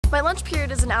My lunch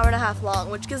period is an hour and a half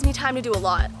long, which gives me time to do a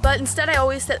lot. But instead I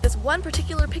always sit at this one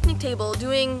particular picnic table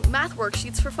doing math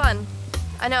worksheets for fun.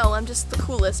 I know, I'm just the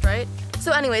coolest, right?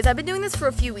 So anyways, I've been doing this for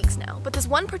a few weeks now, but this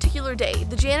one particular day,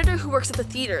 the janitor who works at the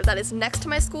theater that is next to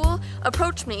my school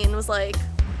approached me and was like,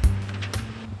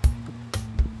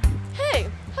 "Hey,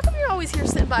 how come you're always here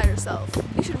sitting by yourself?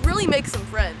 You should really make some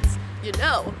friends. You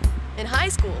know, in high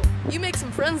school, you make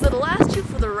some friends that'll last you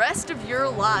for the rest of your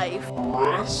life."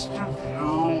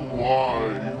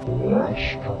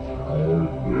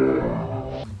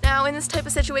 Now, in this type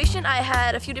of situation, I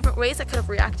had a few different ways I could have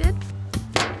reacted.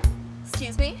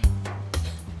 Excuse me?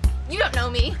 You don't know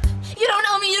me. You don't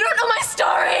know me. You don't know my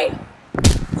story.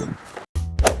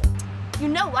 You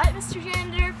know what, Mr.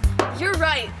 Janitor? You're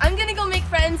right. I'm gonna go make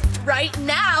friends right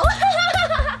now.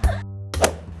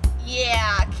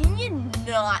 Yeah, can you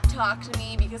not talk to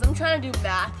me? Because I'm trying to do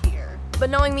math here. But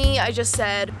knowing me, I just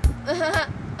said,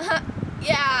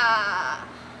 yeah.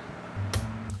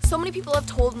 So many people have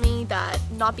told me that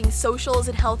not being social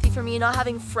isn't healthy for me, not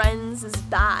having friends is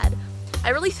bad. I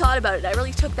really thought about it, I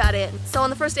really took that in. So on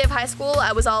the first day of high school,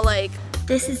 I was all like,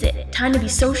 this is it, time to be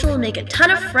social and make a ton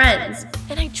of friends.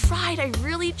 And I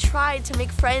really tried to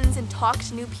make friends and talk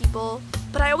to new people,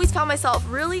 but I always found myself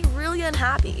really, really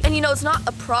unhappy. And you know, it's not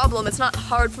a problem, it's not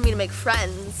hard for me to make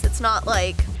friends. It's not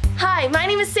like, hi, my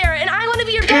name is Sarah and I want to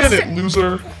be your best friend.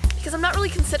 Loser. Because I'm not really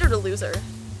considered a loser,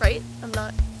 right? I'm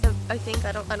not. I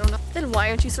don't know. Then why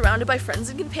aren't you surrounded by friends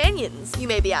and companions? You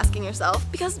may be asking yourself.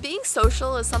 Because being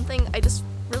social is something I just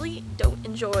really don't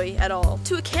enjoy at all.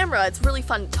 To a camera, it's really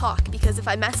fun to talk because if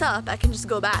I mess up, I can just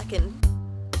go back and...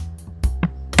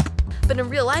 But in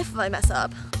real life, if I mess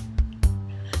up...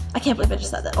 I can't believe I just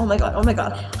said that. Oh my god,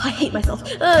 I hate myself.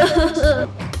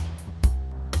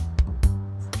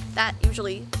 That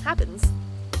usually happens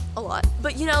a lot.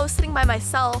 But you know, sitting by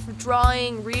myself,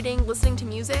 drawing, reading, listening to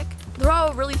music, they're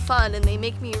all really fun and they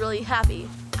make me really happy.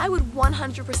 I would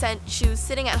 100% choose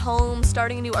sitting at home,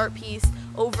 starting a new art piece,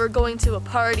 over going to a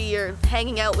party or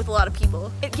hanging out with a lot of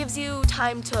people. It gives you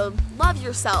time to love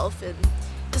yourself and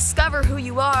discover who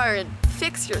you are and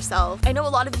fix yourself. I know a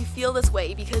lot of you feel this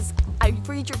way because I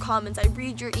read your comments, I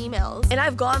read your emails, and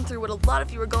I've gone through what a lot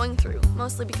of you are going through,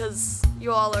 mostly because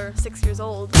you all are 6 years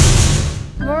old.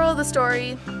 Moral of the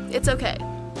story, it's okay.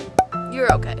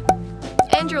 You're okay.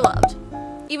 And you're loved.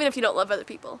 Even if you don't love other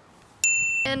people.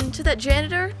 And to that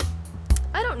janitor,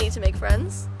 I don't need to make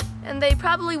friends. And they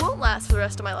probably won't last for the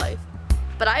rest of my life.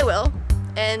 But I will.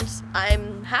 And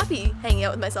I'm happy hanging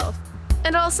out with myself.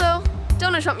 And also,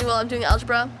 don't interrupt me while I'm doing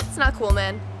algebra. It's not cool,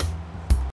 man.